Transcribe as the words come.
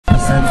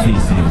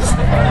feces.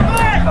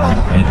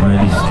 It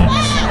really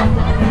stinks.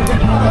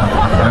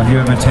 Have you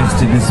ever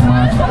tasted this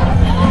mud?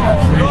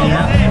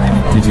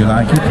 Yeah. Did you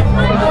like it?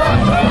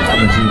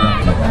 Did you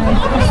like it?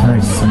 It's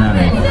very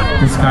smelly.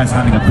 This guy's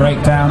having a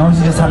breakdown, or is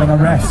he just having a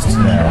rest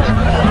there?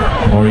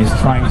 Or he's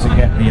trying to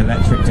get the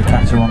electric to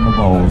catch you on the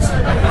balls.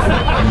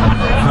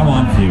 Come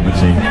on,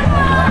 puberty.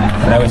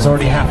 No, it's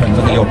already happened.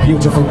 Look at your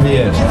beautiful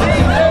beard.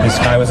 This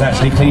guy was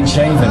actually clean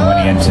shaven when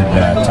he entered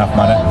Tough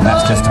Mudder, and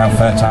that's just how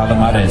fertile the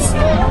mud is.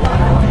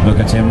 Look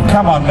at him.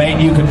 Come on, mate,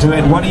 you can do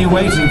it. What are you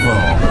waiting for?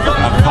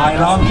 A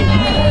pylon?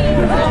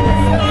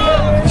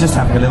 Just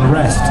having a little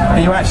rest. Are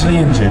you actually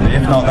injured?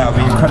 If not, that would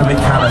be incredibly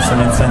callous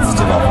and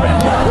insensitive of me.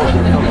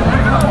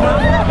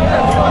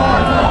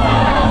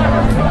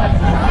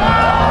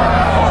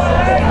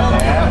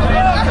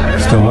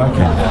 Still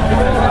working.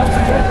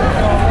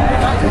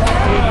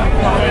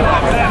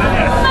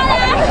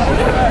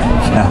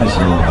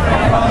 Casual.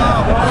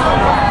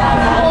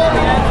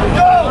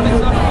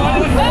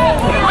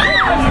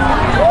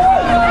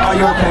 Are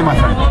you okay, my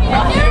friend? Are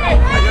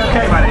you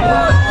okay, buddy?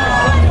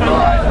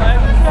 Alright.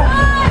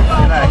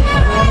 Relax.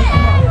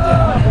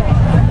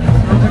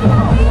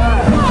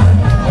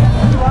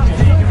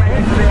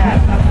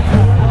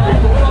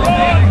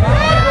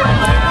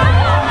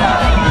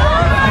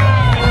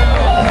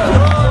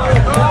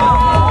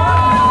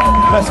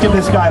 Let's give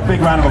this guy a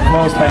big round of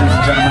applause, ladies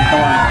and gentlemen.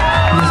 Come on.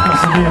 He's got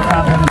severe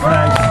cramp in his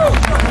legs.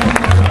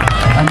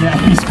 And yet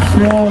he's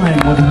crawling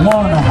with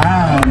one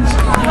hand.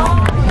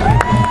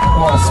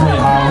 What a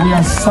sweetheart. We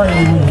are so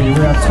with you.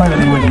 We are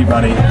totally with you,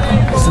 buddy.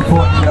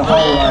 Supporting you the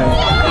whole way.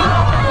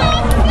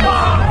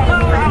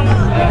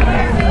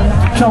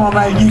 Come on,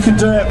 mate. You can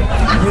do it.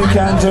 You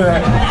can do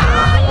it.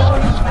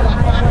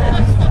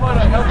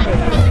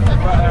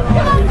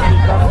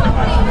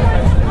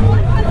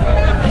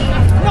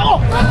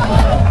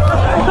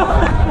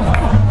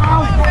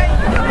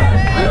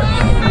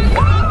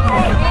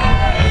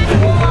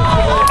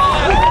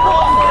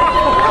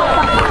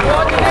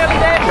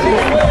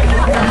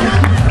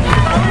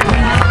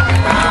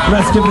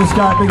 Let's give this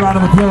guy a big round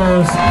of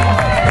applause.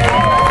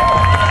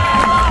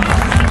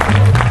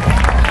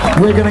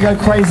 We're going to go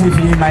crazy for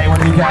you, mate,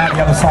 when you get out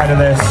the other side of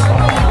this.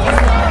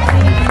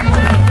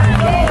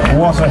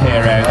 What a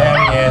hero. There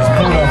he is.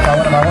 Pulled off by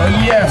one of my...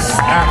 Yes,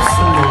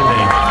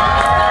 absolutely.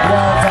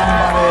 Well done,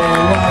 buddy.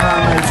 Well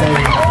done, matey.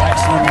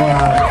 Excellent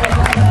work.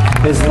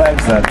 His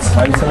legs are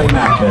totally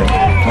knackered,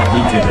 but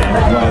he did it.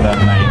 Well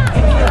done,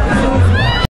 mate.